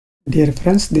Dear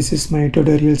friends, this is my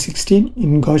tutorial 16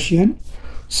 in Gaussian.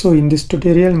 So in this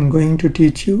tutorial I'm going to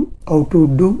teach you how to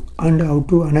do and how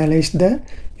to analyze the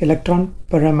electron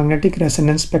paramagnetic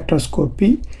resonance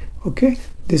spectroscopy. Okay,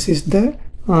 this is the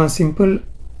simple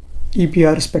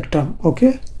EPR spectrum.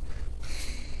 Okay,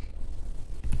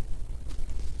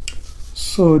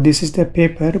 so this is the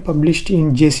paper published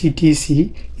in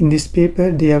JCTC. In this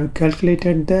paper they have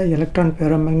calculated the electron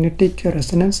paramagnetic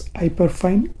resonance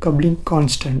hyperfine coupling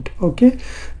constant. Okay,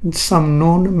 some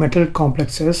known metal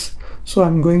complexes. So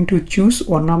I'm going to choose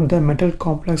one of the metal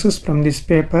complexes from this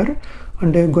paper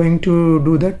and I'm going to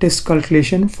do the test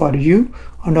calculation for you,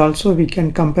 and also we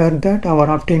can compare that our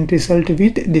obtained result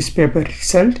with this paper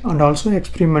result and also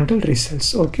experimental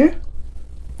results. Okay,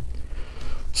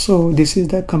 so this is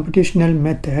the computational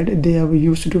method they have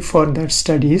used for their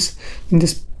studies. In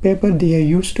this paper they have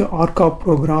used ARCA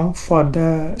program for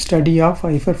the study of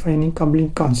hyperfine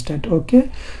coupling constant. Okay,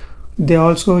 they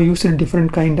also use a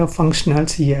different kind of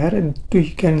functionals here.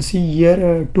 You can see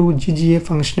here two GGA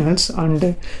functionals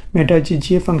and meta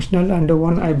GGA functional and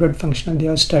one hybrid functional they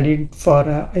have studied for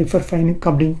hyperfine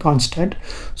coupling constant.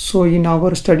 So in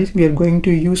our studies we are going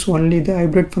to use only the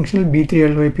hybrid functional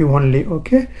B3LYP only.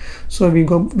 Okay, so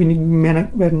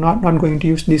we're not going to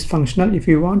use this functional. If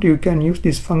you want, you can use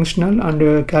this functional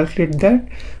and calculate that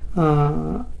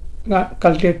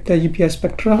calculate the EPR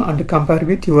spectra and compare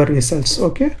with your results.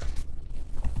 Okay,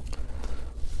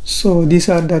 so these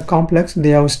are the complex they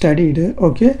have studied.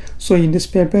 Okay, so in this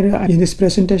paper, in this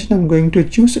presentation I'm going to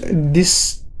choose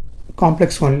this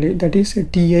complex only, that is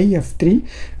TiF3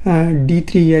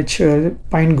 D3H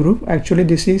pine group. Actually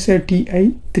this is a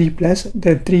Ti3 plus,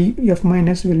 the 3F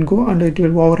minus will go and it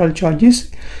will overall charge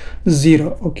is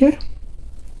 0. Okay,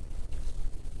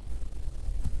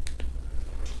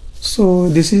 so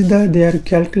this is the they are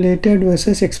calculated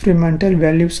versus experimental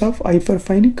values of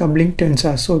hyperfine coupling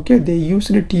tensors. Okay, they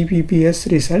used the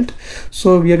TPPS result,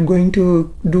 so we are going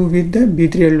to do with the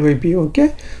B3LYP.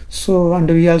 Okay, so and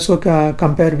we also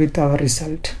compare with our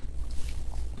result.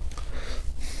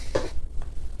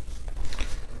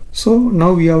 So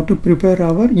now we have to prepare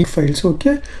our E files.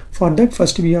 Okay, for that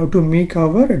first we have to make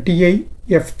our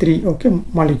TiF3 okay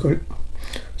molecule.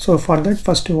 So for that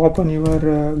first open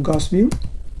your Gauss view.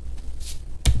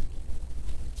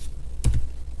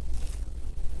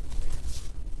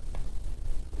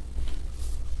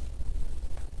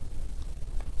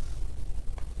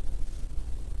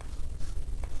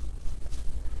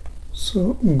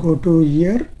 So go to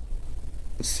here,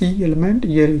 C element.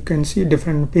 Here you can see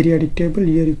different periodic table.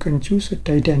 Here you can choose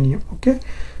titanium. Okay,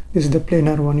 this is the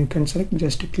planar one. You can select,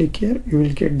 just click here, you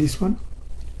will get this one.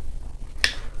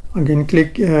 Again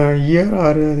click here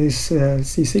or this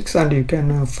C6 and you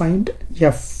can find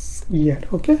F here.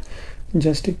 Okay,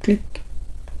 just click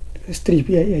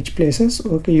 3PIH places.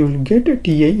 Okay, you will get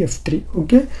TiF3.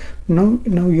 Okay, now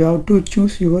you have to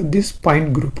choose your this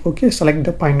point group. Okay, select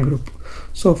the point group.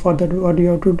 So for that what you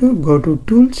have to do, go to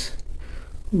tools,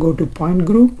 go to point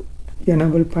group,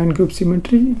 enable point group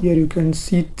symmetry. Here you can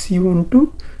see C1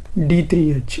 to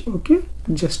D3H. Okay,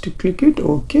 just click it.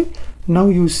 Okay, now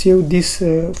you save this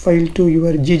file to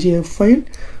your GGF file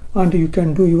and you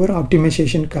can do your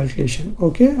optimization calculation.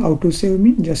 Okay, how to save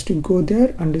me, just go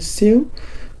there and save.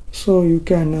 So you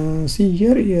can see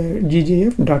here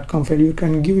ggf.com file. You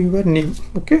can give your name.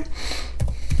 Okay,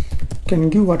 can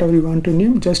give whatever you want to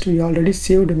name. Just we already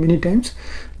saved many times,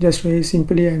 just very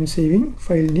simply I am saving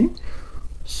file name.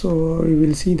 So you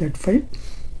will see that file.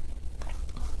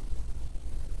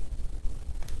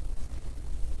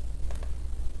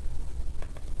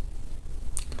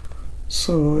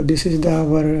 So this is the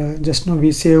our just now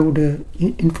we saved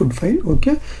input file.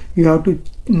 Okay, you have to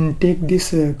take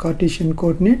this Cartesian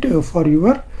coordinate for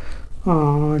your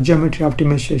geometry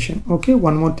optimization. Okay,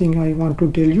 one more thing I want to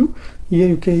tell you. Here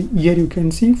you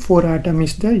can see 4 atom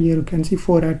is there. Here you can see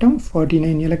 4 atom,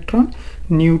 49 electron,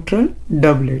 neutral,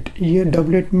 doublet. Here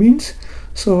doublet means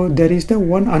so there is the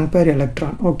one unpaired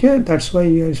electron. Okay, that's why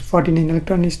here 49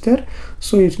 electron is there.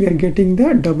 So if we are getting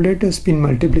the doublet spin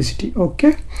multiplicity.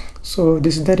 Okay, so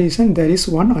this is the reason there is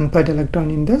one unpaired electron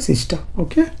in the system.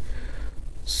 Okay,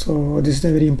 so this is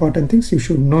the very important things you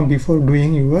should know before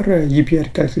doing your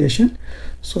EPR calculation.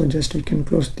 So just we can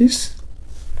close this.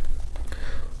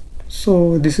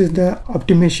 So this is the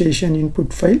optimization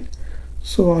input file.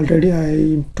 So already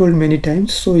I told many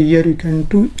times. So here you can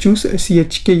choose a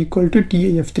CHK equal to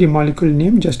TIF3 molecule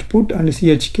name, just put and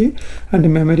CHK,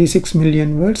 and memory 6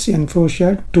 million words, and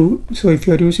shared 2. So if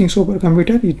you are using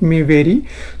supercomputer, it may vary.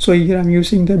 So here I'm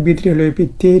using the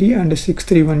B3LOP theory and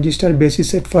 631 G-star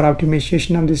basis set for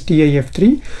optimization of this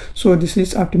TIF3. So this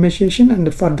is optimization,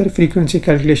 and further frequency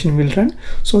calculation will run.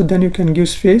 So then you can give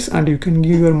space and you can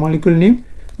give your molecule name.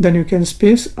 Then you can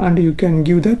space and you can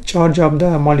give the charge of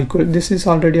the molecule. This is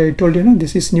already I told you,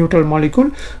 this is neutral molecule.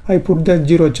 I put the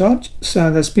 0 charge, so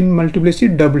the spin multiplicity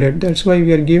doublet, that's why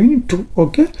we are giving 2.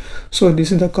 Okay, so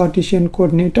this is the Cartesian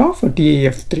coordinate of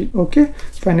TIF3. okay,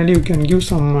 finally you can give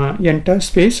some enter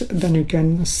space, then you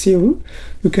can save.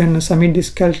 You can submit this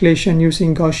calculation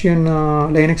using Gaussian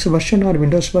Linux version or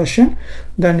Windows version.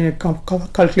 Then a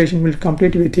calculation will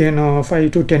complete within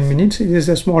 5 to 10 minutes. It is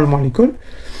a small molecule.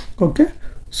 Okay,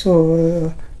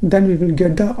 so then we will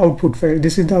get the output file.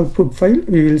 This is the output file.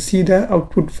 We will see the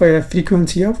output file,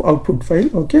 frequency of output file.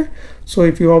 Okay, so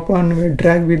if you open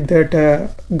drag with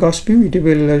that Gauss view, it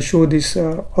will show this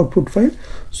output file.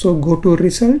 So go to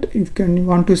result. If you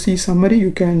want to see summary,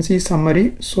 you can see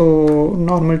summary. So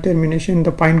normal termination,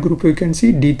 the point group you can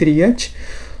see D3H.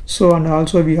 So and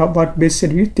also we have what base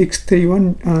set with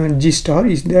 631 G star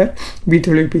is there,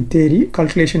 B3LOP theory,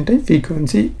 calculation type,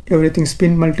 frequency, everything,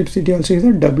 spin multiplicity also is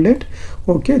a doublet.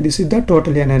 Okay, this is the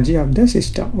total energy of the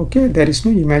system. Okay, there is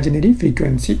no imaginary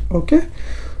frequency. Okay,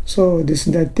 so this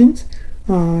is the things.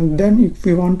 Then if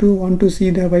we want to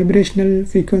see the vibrational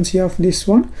frequency of this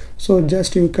one, so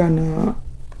just you can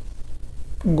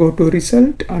go to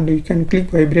result and you can click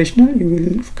vibrational. You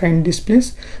will find this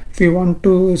place. If you want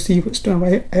to see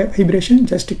vibration,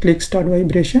 just click start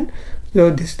vibration. So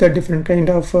this is the different kind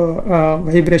of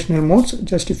vibrational modes.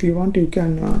 Just if you want, you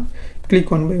can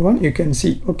click one by one, you can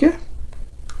see. Okay,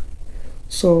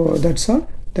 so that's all.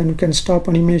 Then you can stop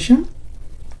animation,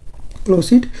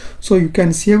 close it. So you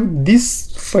can save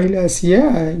this file as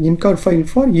a in-car file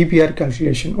for EPR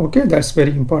calculation. Okay, that's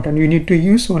very important. You need to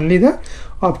use only the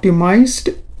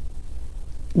optimized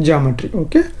geometry.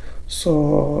 Okay,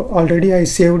 so already I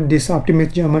saved this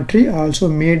optimized geometry. I also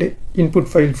made input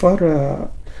file for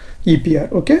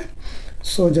EPR. Okay,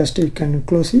 so just you can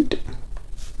close it.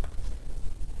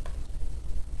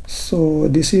 So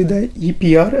this is the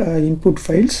EPR input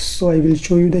files. So I will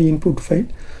show you the input file.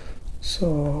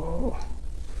 So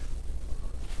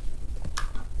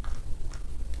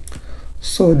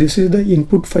this is the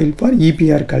input file for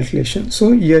EPR calculation.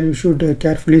 So here you should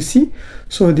carefully see.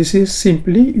 So this is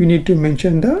simply you need to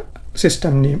mention the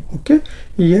system name. Okay,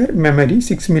 here memory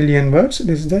 6 million words.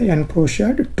 This is the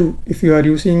shared 2. If you are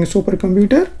using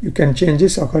supercomputer, you can change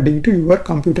this according to your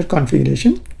computer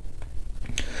configuration.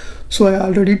 So I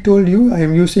already told you I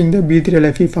am using the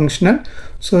B3LFE functional.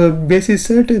 So basis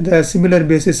set, the similar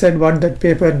basis set what that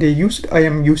paper they used, I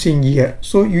am using here.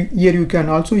 So here you can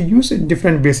also use a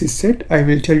different basis set. I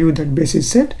will tell you that basis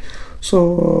set.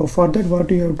 So for that,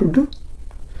 what you have to do,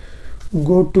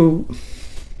 go to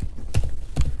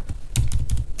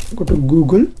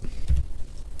Google.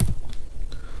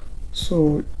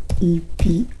 So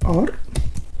EPR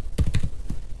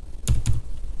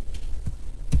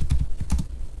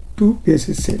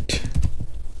basis set.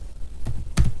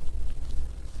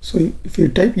 So if you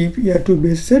type EPR2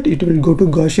 basis set, it will go to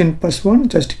Gaussian +1.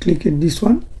 Just click it, this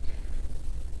one.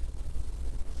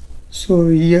 So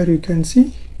here you can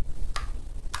see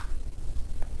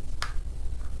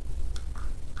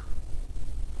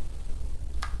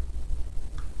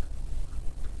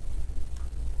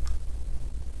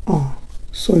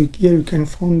so here you can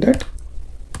find that.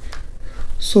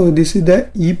 So this is the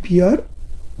EPR2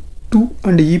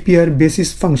 and EPR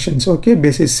basis functions. Okay,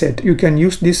 basis set. You can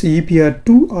use this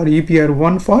EPR2 or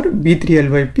EPR1 for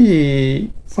B3LYP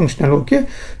functional. Okay,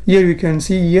 here you can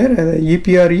see here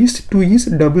EPR is 2 is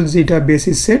double zeta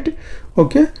basis set.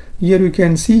 Okay, here you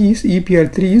can see is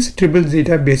EPR3 is triple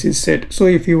zeta basis set. So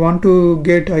if you want to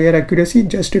get higher accuracy,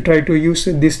 just try to use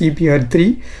this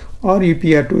EPR3 or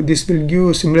EPR2. This will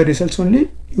give similar results only.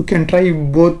 You can try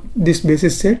both this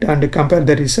basis set and compare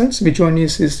the results. Which one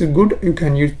is good, you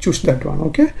can choose that one.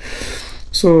 Okay,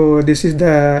 so this is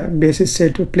the basis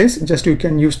set place. Just you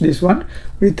can use this one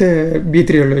with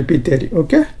B3LOP theory.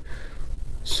 Okay,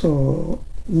 so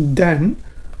then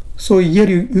so here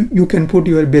you can put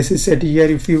your basis set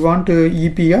here. If you want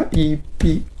EPR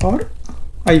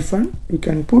hyphen, you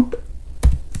can put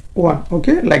 1.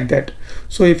 Okay, like that.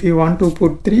 So if you want to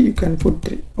put 3, you can put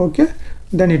 3. Okay,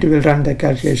 then it will run the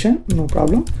calculation, no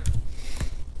problem.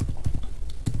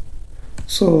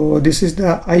 So this is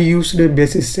the I used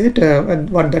basis set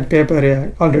what that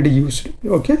paper already used.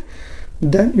 Okay,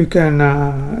 then you can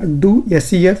do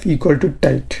SEF equal to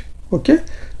tight. Okay,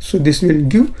 so this will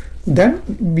give, then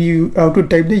we have to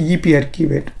type the EPR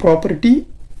keyword, property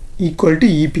equal to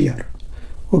EPR.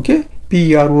 Okay,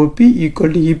 PROP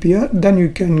equal to EPR, then you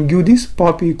can give this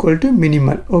pop equal to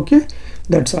minimal. Okay,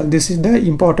 that's all. This is the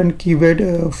important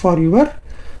keyword for your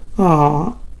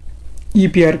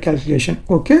EPR calculation.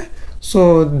 Okay,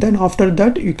 so then after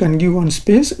that you can give one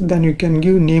space, then you can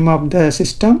give name of the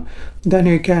system, then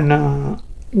you can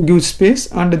give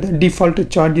space, and the default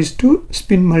charge is to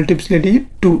spin multiplicity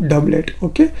to doublet.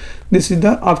 Okay, this is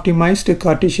the optimized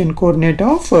Cartesian coordinate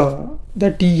of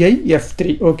the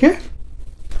TIF3. Okay,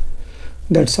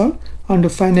 that's all.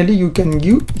 And finally you can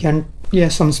give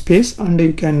some space and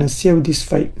you can save this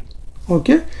file.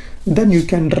 Okay, then you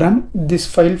can run this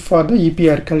file for the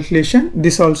EPR calculation.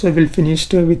 This also will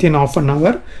finish within half an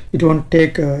hour. It won't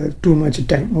take too much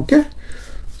time. Okay,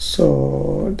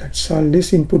 so that's all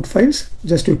this input files.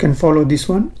 Just you can follow this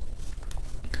one,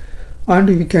 and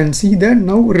we can see the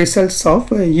now results of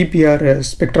EPR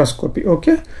spectroscopy.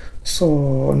 Okay,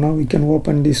 so now we can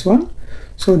open this one.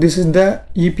 So this is the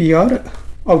EPR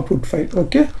output file.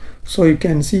 Okay, so you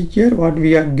can see here what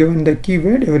we are given, the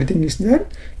keyword, everything is there.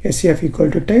 SEF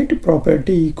equal to tight,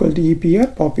 property equal to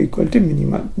EPR, pop equal to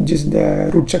minimal. This is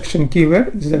the root section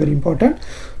keyword. This is very important.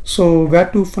 So where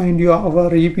to find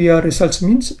our EPR results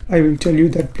means I will tell you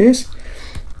that place.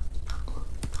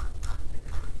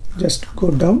 Just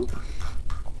go down.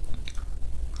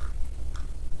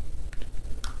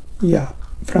 Yeah,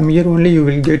 from here only you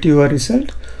will get your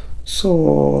result.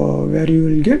 So where you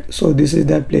will get, so this is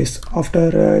the place.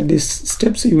 After these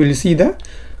steps you will see the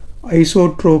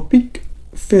isotropic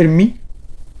Fermi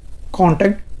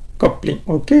contact coupling.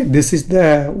 Okay, this is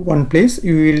the one place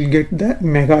you will get the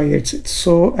megahertz.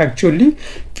 So actually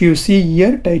if you see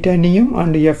here titanium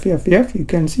and FFF, you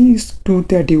can see is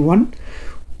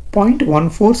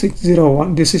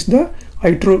 231.14601. this is the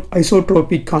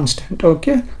isotropic constant.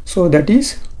 Okay, so that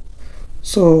is,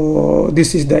 so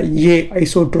this is the A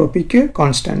isotropic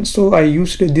constant. So I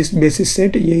used this basis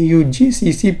set AUG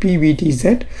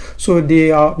CCPVTZ. So they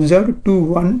observed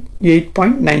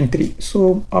 218.93.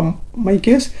 So my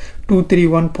case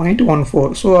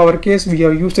 231.14. so our case we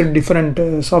have used a different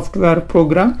software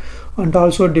program, and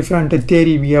also different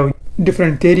theory we have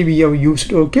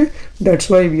used. Okay, that's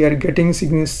why we are getting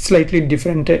slightly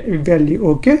different value.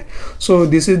 Okay, so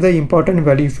this is the important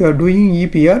value. If you are doing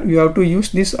EPR, you have to use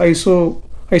this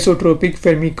isotropic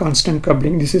Fermi constant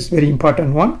coupling. This is very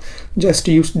important one. Just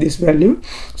use this value.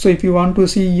 So if you want to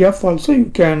see F also, you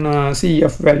can see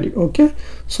F value. Okay,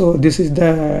 so this is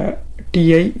the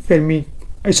TI Fermi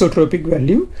isotropic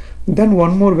value. Then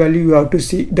one more value you have to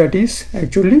see, that is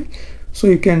actually, so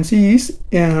you can see is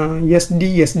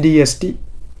SD.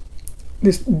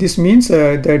 This means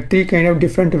the three kind of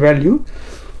different value.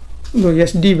 So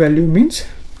SD value means,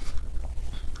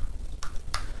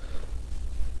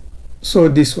 so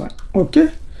this one. Okay,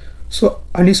 so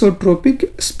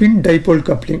anisotropic spin dipole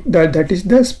coupling, that is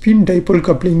the spin dipole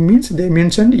coupling means they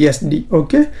mentioned SD.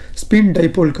 Okay, spin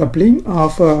dipole coupling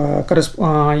of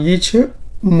each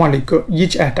molecule,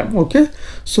 each atom. Okay,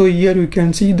 so here you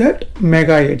can see that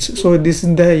megahertz. So this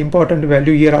is the important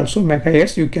value here also,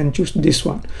 megahertz. You can choose this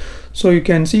one. So you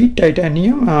can see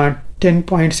titanium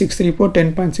 10.634,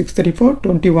 10.634,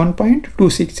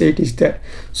 21.268 is there.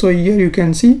 So here you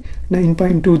can see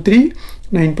 9.23,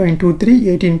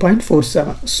 9.23,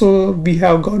 18.47. so we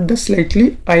have got the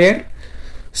slightly higher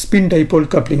spin dipole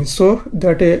coupling. So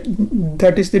that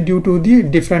is due to the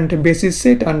different basis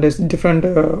set and different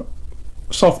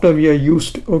software we are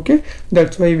used. Okay,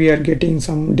 that's why we are getting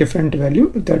some different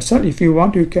value. That's all. If you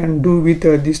want, you can do with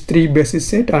these three basis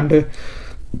set, and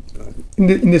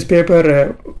in this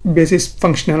paper basis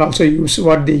functional also use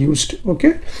what they used.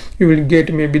 Okay, you will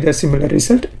get maybe the similar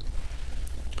result.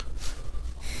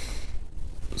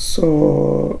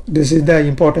 So this is the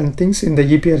important things in the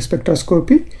EPR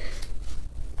spectroscopy.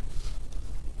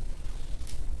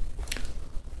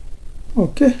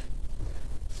 Okay,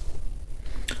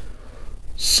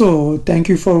 so thank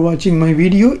you for watching my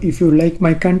video. If you like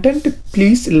my content,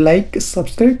 please like,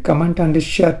 subscribe, comment and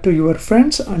share to your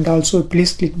friends, and also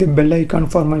please click the bell icon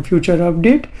for my future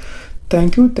update.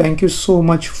 Thank you so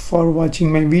much for watching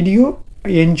my video.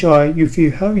 Enjoy. If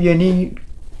you have any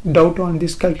doubt on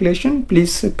this calculation,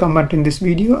 please comment in this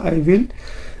video. I will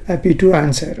happy to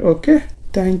answer. Okay,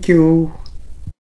 thank you.